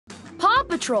Paw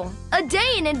Patrol, A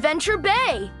Day in Adventure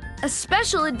Bay, a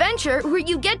special adventure where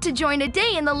you get to join a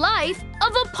day in the life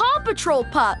of a Paw Patrol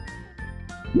pup.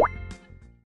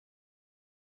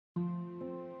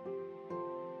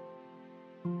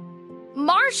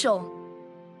 Marshall,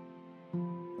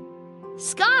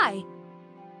 Skye,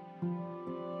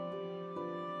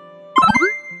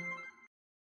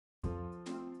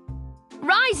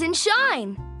 rise and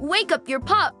shine. Wake up your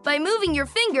pup by moving your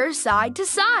fingers side to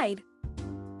side.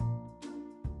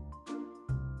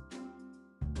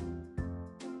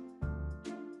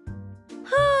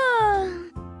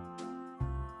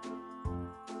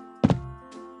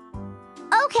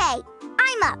 Okay,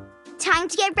 I'm up. Time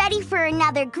to get ready for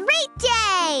another great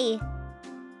day!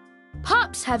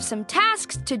 Pups have some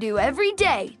tasks to do every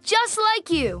day, just like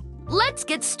you. Let's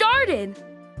get started.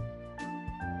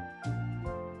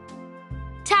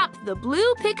 Tap the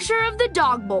blue picture of the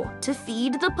dog bowl to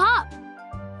feed the pup.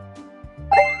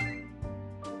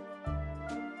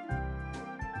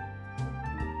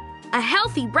 A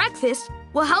healthy breakfast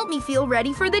will help me feel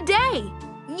ready for the day.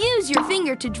 Use your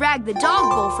finger to drag the dog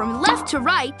bowl from left to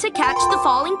right to catch the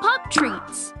falling pup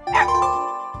treats.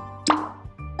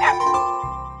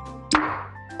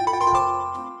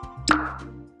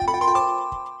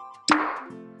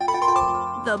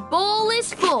 The bowl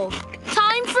is full.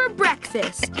 Time for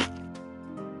breakfast.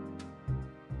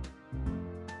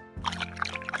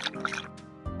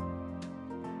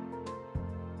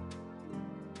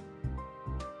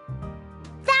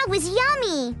 That was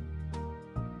yummy!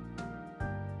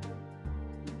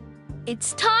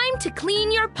 It's time to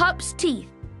clean your pup's teeth.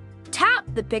 Tap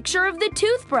the picture of the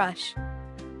toothbrush.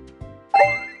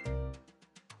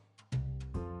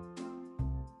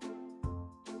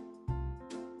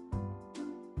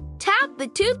 Tap the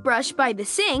toothbrush by the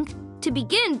sink to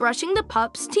begin brushing the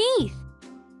pup's teeth.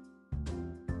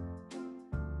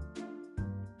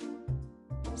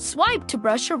 Swipe to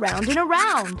brush around and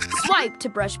around. Swipe to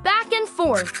brush back and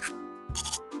forth.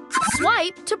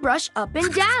 Swipe to brush up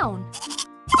and down.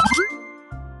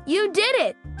 You did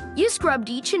it! You scrubbed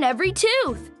each and every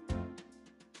tooth.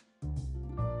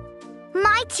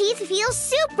 My teeth feel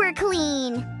super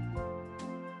clean!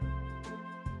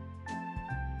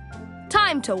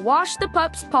 Time to wash the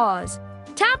pup's paws.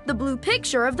 Tap the blue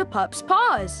picture of the pup's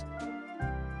paws.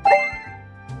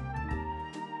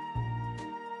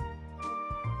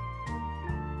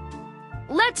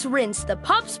 Let's rinse the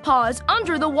pup's paws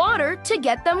under the water to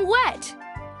get them wet.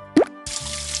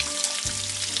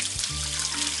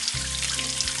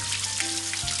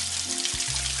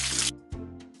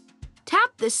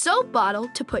 Tap the soap bottle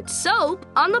to put soap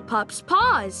on the pup's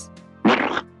paws.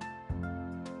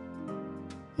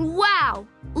 Wow!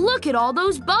 Look at all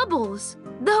those bubbles!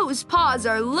 Those paws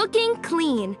are looking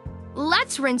clean.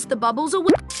 Let's rinse the bubbles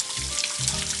away.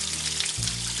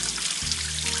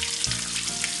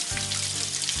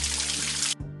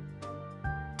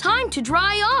 Time to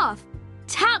dry off.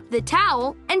 Tap the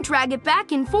towel and drag it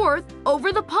back and forth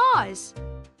over the paws.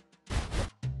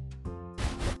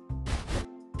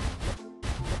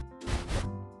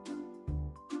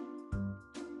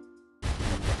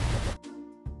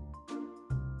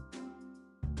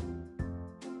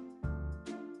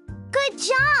 Good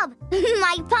job!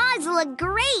 My paws look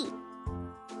great!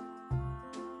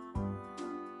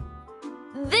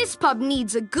 This pup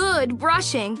needs a good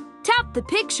brushing. Tap the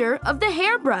picture of the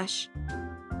hairbrush.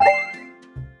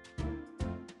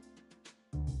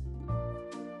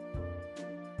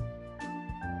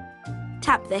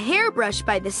 Tap the hairbrush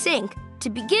by the sink to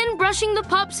begin brushing the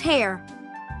pup's hair.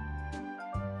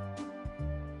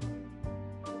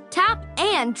 Tap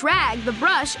and drag the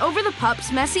brush over the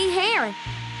pup's messy hair.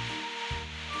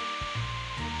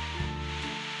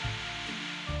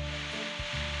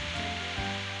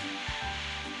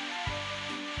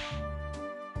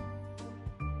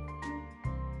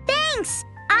 Thanks!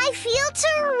 I feel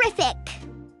terrific!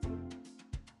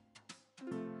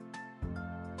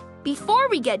 Before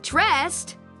we get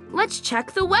dressed, let's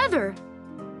check the weather.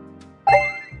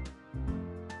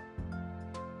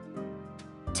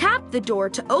 Tap the door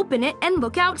to open it and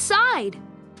look outside.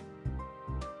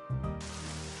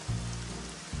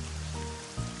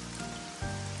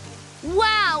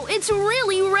 Wow, it's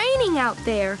really raining out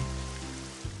there.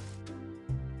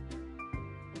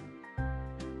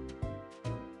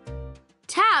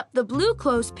 Tap the blue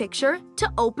clothes picture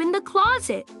to open the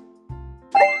closet.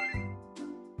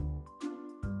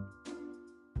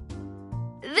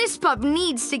 This pup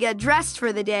needs to get dressed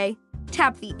for the day.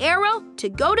 Tap the arrow to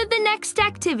go to the next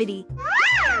activity.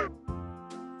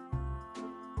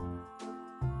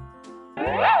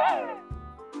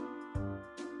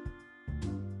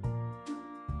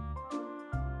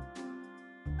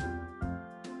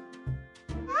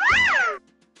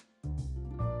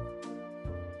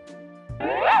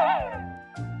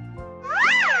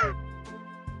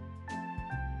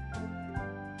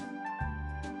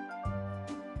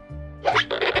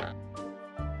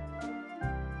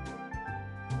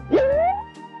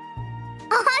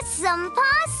 Awesome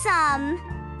possum!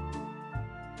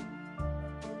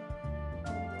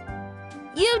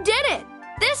 You did it!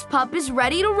 This pup is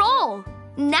ready to roll.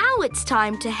 Now it's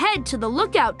time to head to the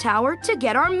lookout tower to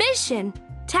get our mission.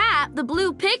 Tap the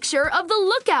blue picture of the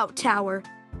lookout tower.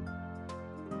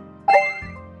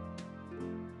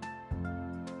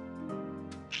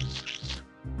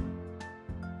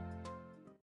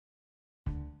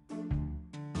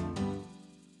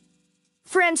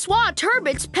 Francois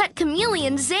Turbot's pet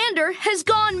chameleon Xander has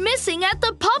gone missing at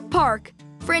the pup park.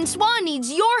 Francois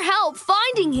needs your help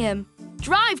finding him.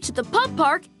 Drive to the pup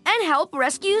park and help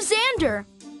rescue Xander.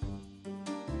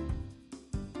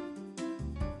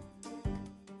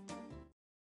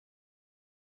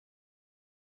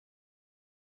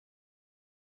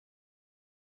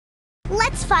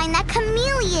 Let's find that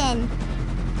chameleon.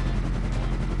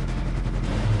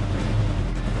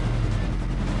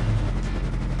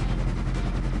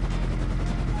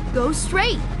 Go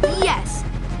straight. Yes.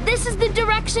 This is the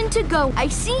direction to go. I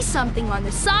see something on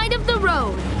the side of the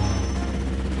road.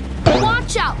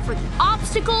 Watch out for the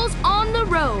obstacles on the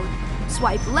road.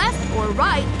 Swipe left or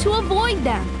right to avoid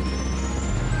them.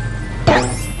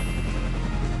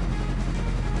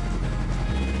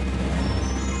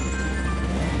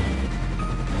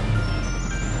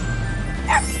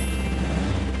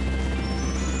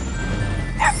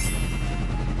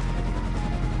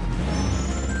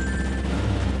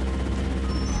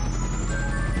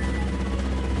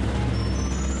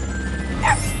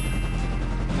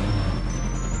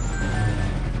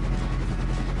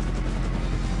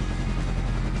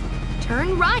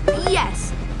 Turn right.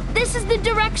 Yes. This is the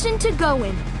direction to go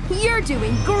in. You're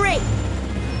doing great.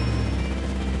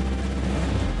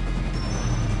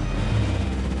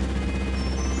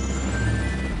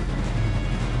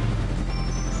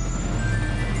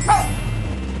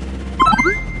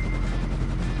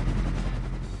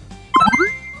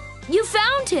 You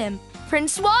found him.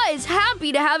 Francois is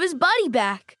happy to have his buddy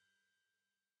back.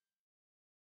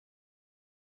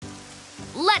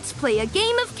 Let's play a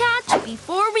game of catch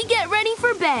before we get ready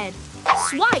for bed.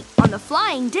 Swipe on the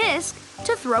flying disc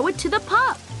to throw it to the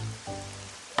pup.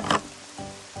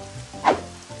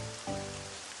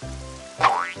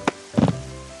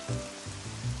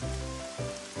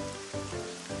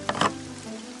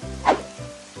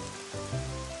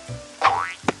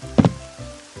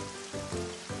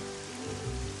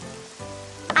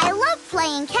 I love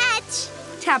playing catch.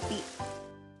 Tap the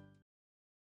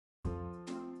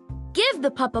Give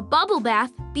the pup a bubble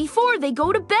bath before they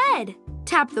go to bed.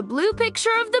 Tap the blue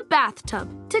picture of the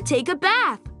bathtub to take a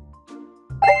bath.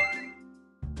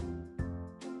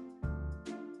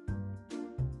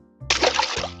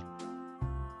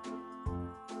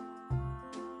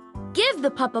 Give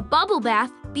the pup a bubble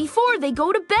bath before they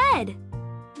go to bed.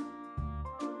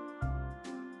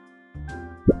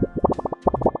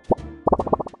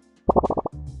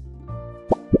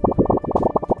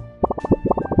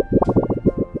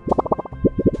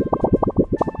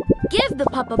 Give the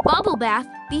pup a bubble bath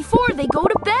before they go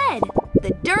to bed.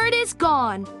 The dirt is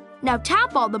gone. Now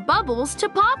tap all the bubbles to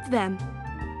pop them.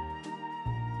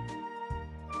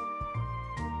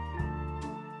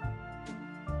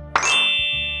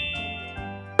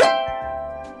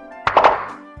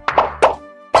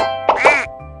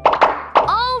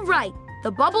 All right,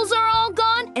 the bubbles are all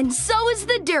gone and so is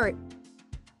the dirt.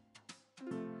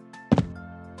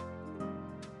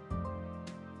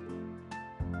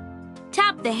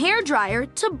 Tap the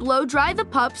hairdryer to blow dry the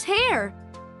pup's hair.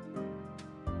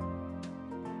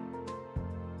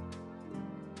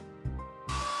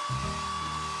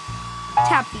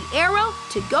 Tap the arrow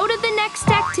to go to the next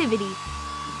activity.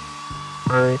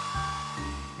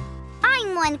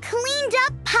 I'm one cleaned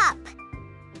up pup.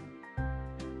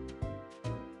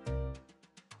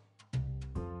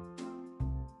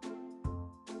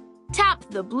 Tap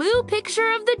the blue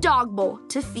picture of the dog bowl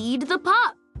to feed the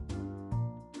pup.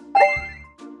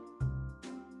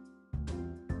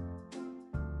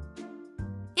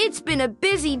 It's been a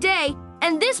busy day,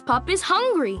 and this pup is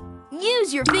hungry.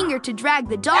 Use your finger to drag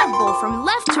the dog bowl from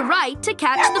left to right to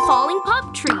catch the falling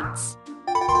pup treats.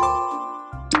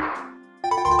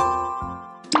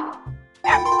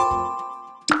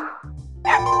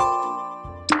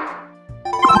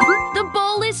 The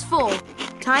bowl is full.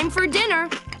 Time for dinner.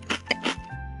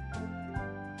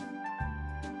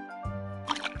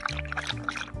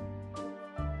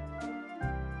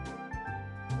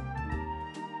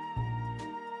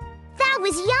 That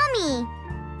was yummy.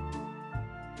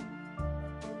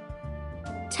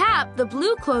 Tap the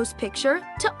blue clothes picture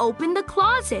to open the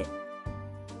closet.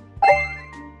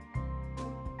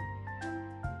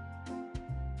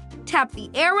 Tap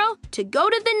the arrow to go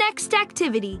to the next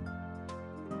activity.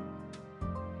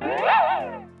 Bet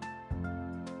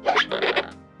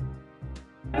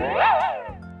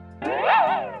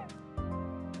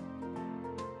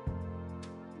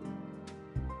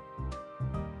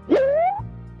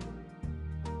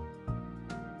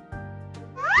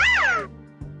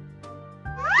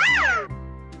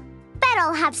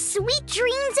I'll have sweet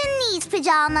dreams in these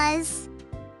pajamas.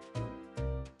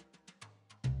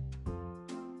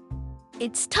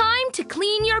 It's time to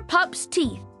clean your pup's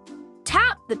teeth.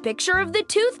 Tap the picture of the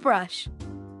toothbrush.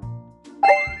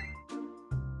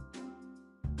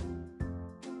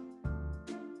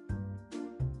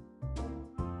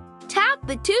 Tap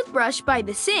the toothbrush by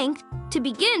the sink to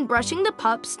begin brushing the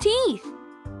pup's teeth.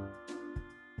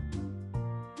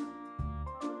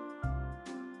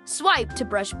 Swipe to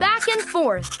brush back and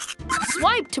forth.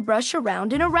 Swipe to brush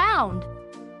around and around.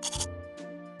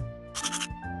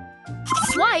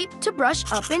 Swipe to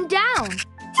brush up and down.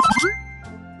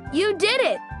 You did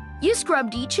it! You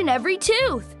scrubbed each and every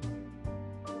tooth.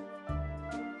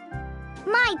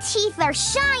 My teeth are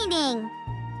shining.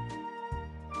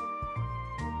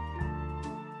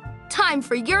 Time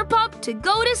for your pup to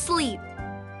go to sleep.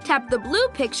 Tap the blue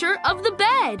picture of the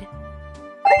bed.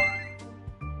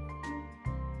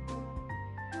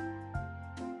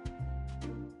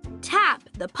 Tap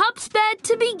the pup's bed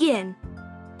to begin.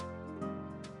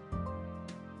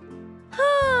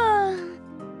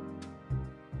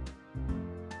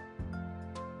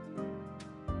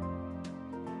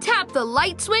 Tap the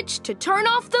light switch to turn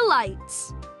off the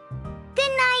lights.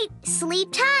 Good night. Sleep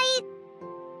tight.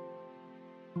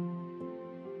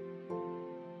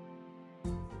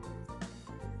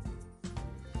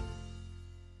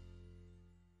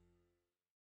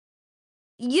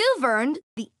 You've earned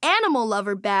the Animal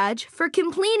Lover Badge for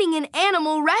completing an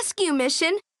animal rescue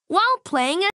mission while playing